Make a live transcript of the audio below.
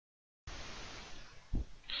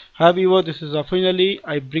Hi viewer, this is AfreenAli.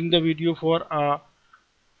 I bring the video for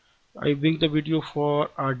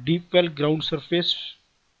a deep well ground surface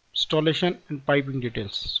installation and piping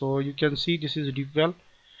details. So you can see this is a deep well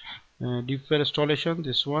installation.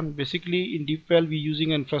 This one basically in deep well we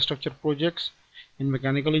using infrastructure projects in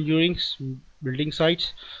mechanical engineering, building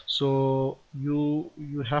sites. So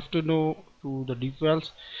you have to know to the deep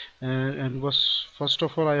wells, and was first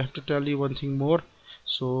of all I have to tell you one thing more.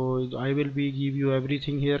 So I will be give you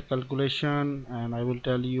everything here, calculation, and I will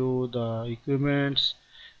tell you the equipments,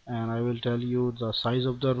 and I will tell you the size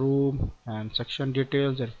of the room and section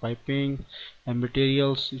details and piping and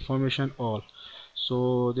materials information all.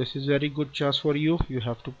 So this is very good chance for you. You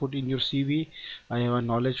have to put in your CV. I have a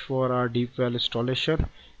knowledge for our deep well installation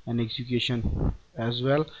and execution as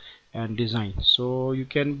well, and design. So you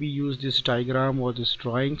can be use this diagram or this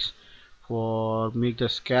drawings for make the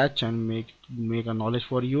sketch and make a knowledge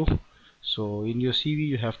for you. So in your CV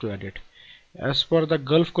you have to add it. As per the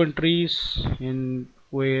Gulf countries in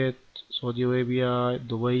Kuwait, Saudi Arabia,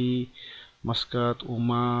 Dubai, Muscat,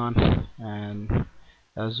 Oman, and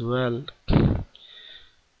as well Abu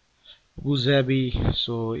Dhabi.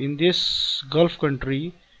 So in this Gulf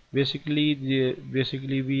country, basically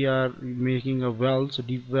we are making a wells, a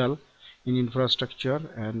deep well in infrastructure,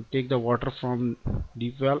 and take the water from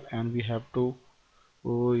deep well, and we have to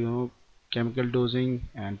chemical dosing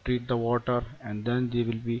and treat the water, and then they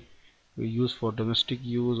will be used for domestic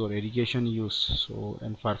use or irrigation use, so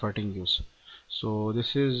and firefighting use. So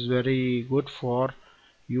this is very good for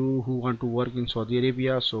you who want to work in Saudi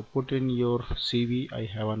Arabia. So put in your CV, I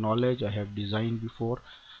have a knowledge, I have designed before,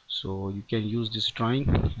 so you can use this drawing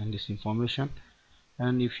and this information.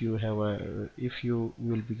 And if you have a if you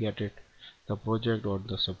will be get it the project or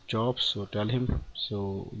the sub jobs, so tell him.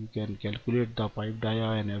 So you can calculate the pipe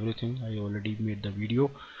dia and everything. I already made the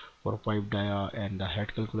video for pipe dia and the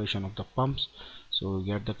head calculation of the pumps. So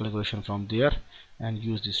get the calculation from there and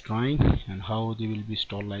use this drawing and how they will be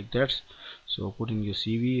installed like that. So put in your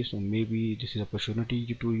CV. So maybe this is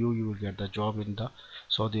opportunity to you. You will get the job in the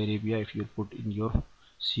Saudi Arabia if you put in your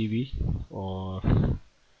CV, or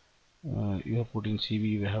you have put in CV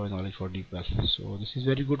you have a knowledge for deep well. So this is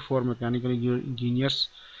very good for mechanical engineers.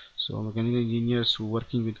 So mechanical engineers who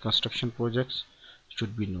working with construction projects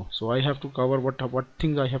should be know. So I have to cover what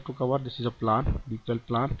things I have to cover. This is a plan, deep well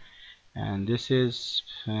plan, and this is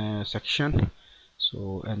section.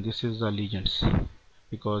 So and this is the legends,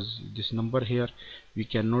 because this number here we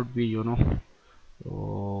cannot be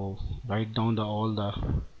write down the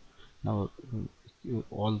now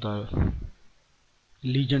all the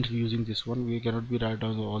legend using this one. We cannot be write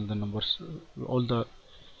down all the numbers, all the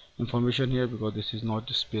information here, because this is not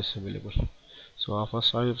the space available. So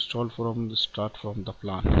first I have installed from the start from the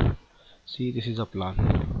plan. See, this is a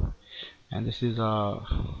plan, and this is a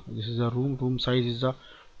room size is a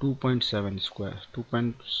 2.7 square,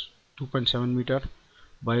 2.7 meter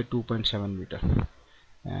by 2.7 meter.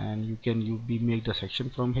 And you be make the section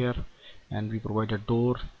from here, and we provide a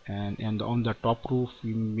door, and on the top roof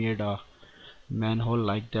we made a manhole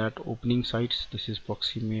like that, opening sides. This is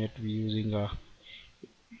proximate, we using a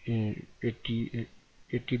 80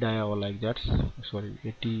 dia or like that, sorry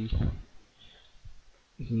 80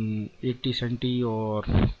 centi or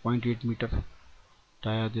 0.8 meter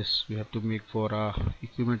dia. This we have to make for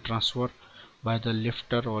equipment transfer by the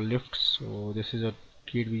lifter or lift. So this is a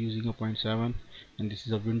gate we using a 0.7, and this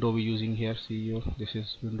is a window we using here. See you, this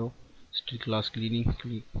is window, street glass cleaning,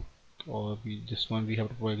 or this one we have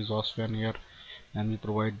to put exhaust fan here, and we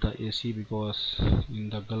provide the AC because in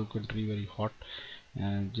the Gulf country very hot,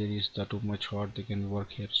 and there is the too much hot they can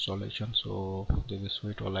work here installation, so they will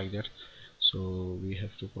sweat or like that. So we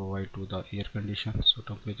have to provide to the air condition, so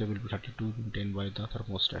temperature will be 32 maintained by the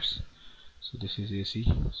thermostats. So this is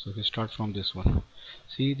AC. So we start from this one.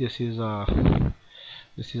 See, this is a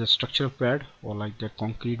structure pad or like that,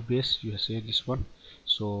 concrete base you say this one.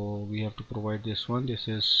 So we have to provide this one. This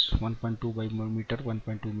is 1.2 by meter,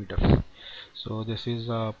 1.2 meter. So this is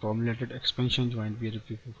a formulated expansion joint. I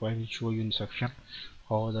will show you in section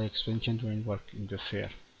how the expansion joint work in the fair.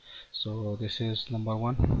 So this is number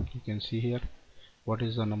one. You can see here. What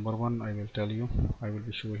is the number one? I will tell you. I will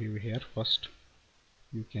be showing you here first.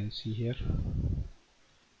 You can see here.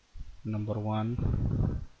 Number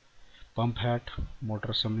one, pump head,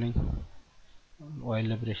 motor assembling, oil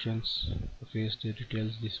lubrications, phase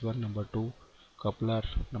details. This one. Number two, coupler.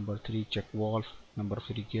 Number three, check valve. Number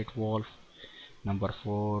three, gate valve. Number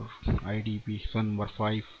 4 IDP. So number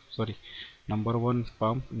 5, sorry, number 1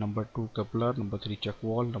 pump, number 2 coupler, number 3 check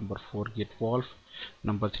valve, number 4 gate valve,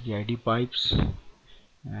 number 3 ID pipes,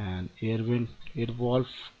 and air valve,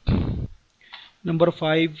 Number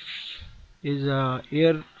 5 is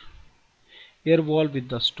air valve with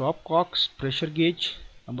the stop cocks pressure gauge.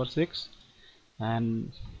 Number 6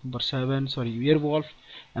 and number 7, sorry, air valve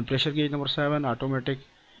and pressure gauge. Number 7, automatic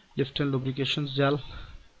lift and lubrication gel,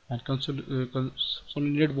 and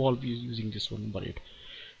consolidated valve is using this one. Number 8,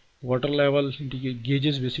 water level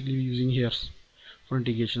gauges basically using here for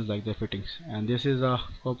indications like the fittings, and this is a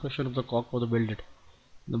compression of the cock for the welded.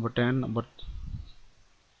 Number 10, number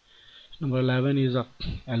 11 is a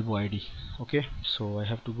elbow ID. Okay, so I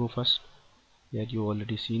have to go first. Yeah, you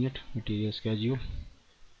already seen it, material schedule.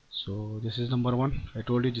 So this is number 1. I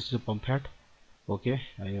told you this is a pump head. Okay,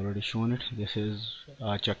 I already shown it. This is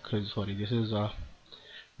check, sorry, this is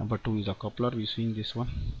number 2 is a coupler. We seeing this one.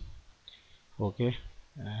 Okay,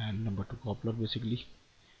 and number 2 coupler basically,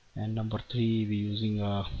 and number 3 we using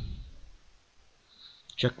a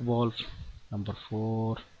check valve. Number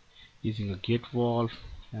 4 using a gate valve,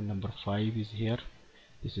 and number 5 is here.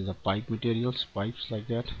 This is a pipe materials, pipes like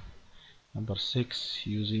that. Number 6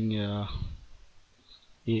 using a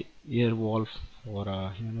air valve for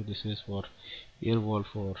this is for air valve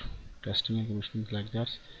for testing and commissioning like that.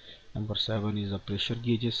 Number 7 is the pressure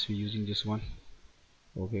gauges. We using this one.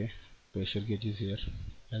 Okay, pressure gauges here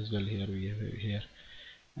as well. Here we have here,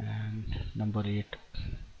 and number 8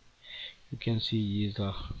 you can see is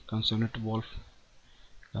the consonant valve,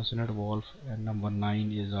 and number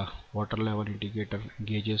 9 is a water level indicator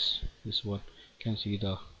gauges. This one can see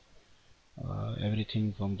the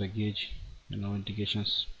everything from the gauge,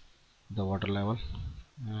 indications the water level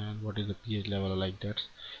and what is the pH level like that.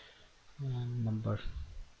 And number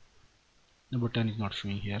 10 is not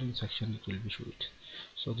showing here. In section it will be shown.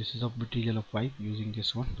 So this is a material of pipe using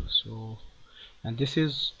this one. So, and this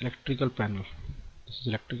is electrical panel. This is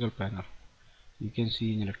electrical panel. You can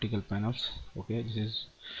see in electrical panels. Okay, this is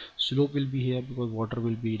slope will be here because water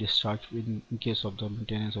will be discharged in case of the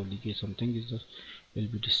maintenance or leakage. Something is just will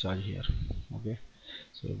be discharged here. Okay,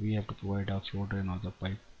 so we have to provide a flow drain or the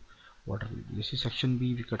pipe water will be. This is section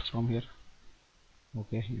B we cut from here.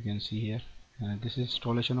 Okay, you can see here, and this is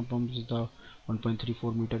installation of pump. This is the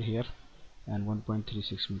 1.34 meter here and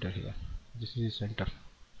 1.36 meter here. This is center.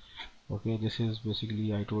 Okay, this is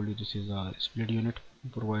basically, I told you, this is a split unit. We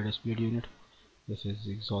provide a split unit. This is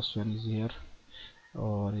exhaust fan is here,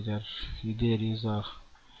 or either there is a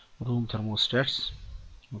room thermostats.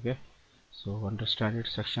 Okay, so understand it.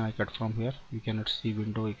 Section I cut from here. You cannot see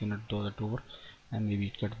window, you cannot do the door, and maybe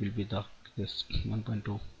it cut will be the this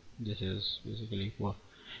 1.2. This is basically for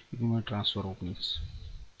equipment transfer openings.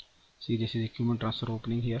 See, this is equipment transfer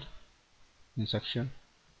opening here in section.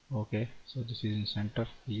 Okay, so this is in center.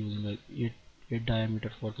 We're using a 8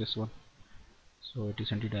 diameter for this one, so 80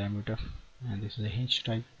 cm diameter, and this is a hinge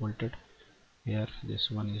type bolted here.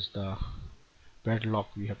 This one is the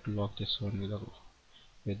padlock. We have to lock this one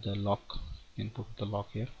with the lock. You can put the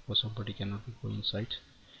lock here, or somebody cannot go inside.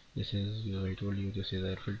 This is, I told you, this is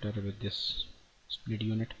air filter with this split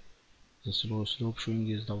unit. The slope showing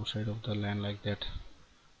is the outside of the land like that.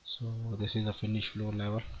 So this is the finished floor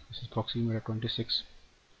level. This is approximately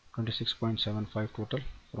 26.75 total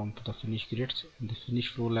from the finished grades, and the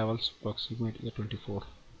finished floor levels approximately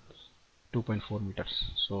 2.4 meters.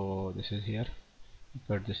 So this is here. You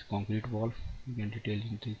cut this concrete wall. You can detail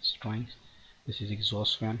into its drawings. This is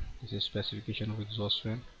exhaust fan. This is specification of exhaust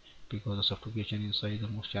fan because of suffocation inside the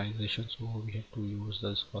moisturization. So we have to use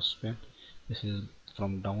the exhaust fan. This is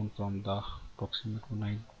from down from the approximate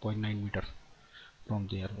 9.9 meter from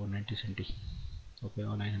there, or 90 cm. Okay,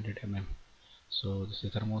 or 900 mm. So this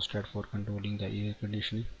is thermostat for controlling the air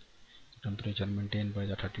conditioning. The temperature maintained by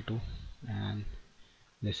the 32, and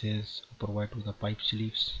this is provide to the pipe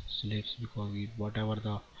sleeves because whatever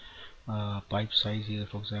the pipe size here,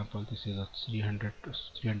 for example this is a 300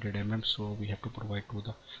 mm, so we have to provide to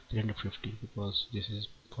the 350 because this is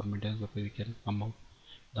for maintenance purpose. We can come out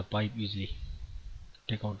the pipe easily,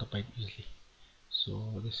 take out the pipe easily.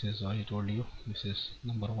 So this is, I told you, this is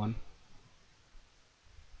number 1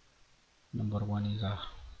 is a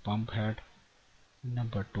pump head,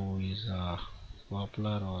 number 2 is a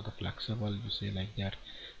coupler or the flexible, you say like that.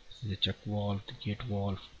 This is a check valve, the gate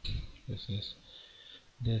valve. This is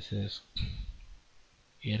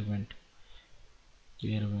air vent,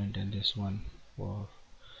 and this one for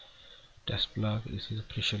test plug. This is a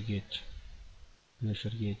pressure gauge,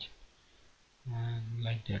 and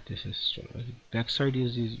like that. This is back side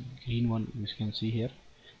is green one, you can see here.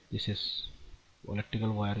 This is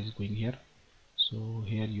electrical wire is going here. So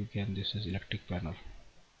here you can, this is electric panel.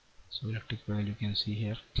 So electric panel you can see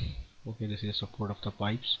here. Okay, this is support of the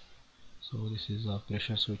pipes. So this is a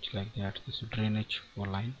pressure switch like that. This is drainage for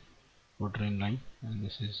line. for drain line, and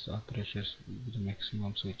this is pressure with the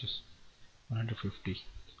maximum switches 150.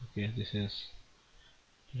 Okay, this is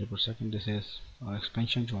per second. This is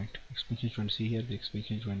expansion joint. Expansion joint. See here, the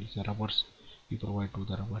expansion joint is the rubbers we provide to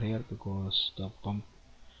the rubber here, because the pump,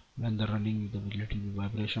 when the running, the will be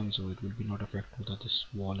vibration, so it will be not affect to this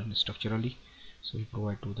wall and structurally. So we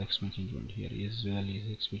provide to the expansion joint here. Is well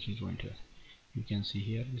is expansion joint here. You can see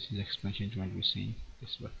here, this is expansion joint we're seeing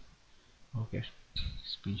this one. Okay,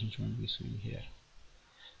 expansion joint we're seeing here.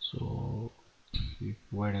 So we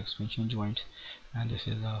provide expansion joint, and this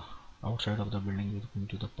is the outside of the building with going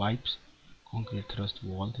to the pipes, concrete thrust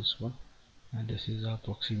wall, this one, and this is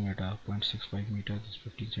approximate 0.65 meter, this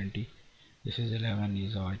 15 centi. This is 11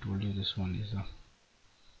 is I told you, this one is a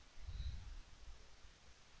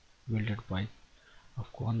welded pipe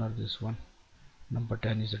of corner, this one. Number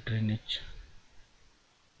 10 is the drainage.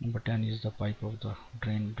 Number 10 is the pipe of the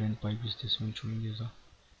drain pipe is this one, showing is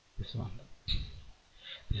this one.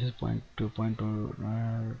 This is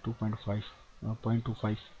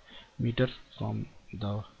 0.25 meter from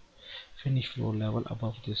the finished floor level.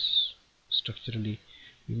 Above this, structurally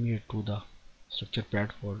we made to the structure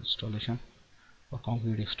pad for installation or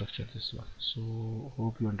concrete structure, this one. So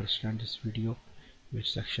hope you understand this video with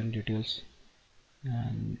section details,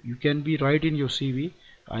 and you can be right in your CV.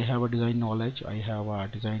 I have a design knowledge,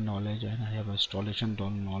 and I have a installation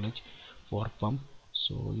knowledge for pump.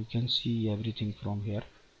 So you can see everything from here.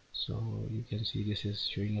 So you can see this is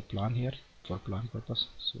showing a plan here for plan purpose.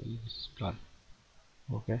 So this is plan.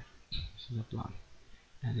 Okay, this is a plan,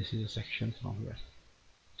 and this is a section from here.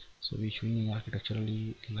 So we showing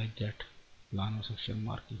architecturally like that, plan or section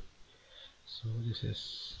marking. So this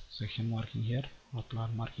is section marking here or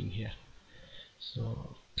plan marking here.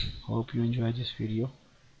 So hope you enjoy this video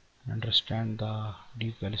and understand the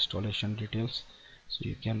deep well installation details. So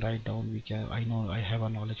you can write down, I know I have a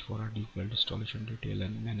knowledge for a deep well installation detail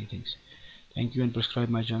and many things. Thank you, and subscribe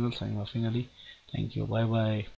my channel. I am AfreenAli. Thank you. Bye bye.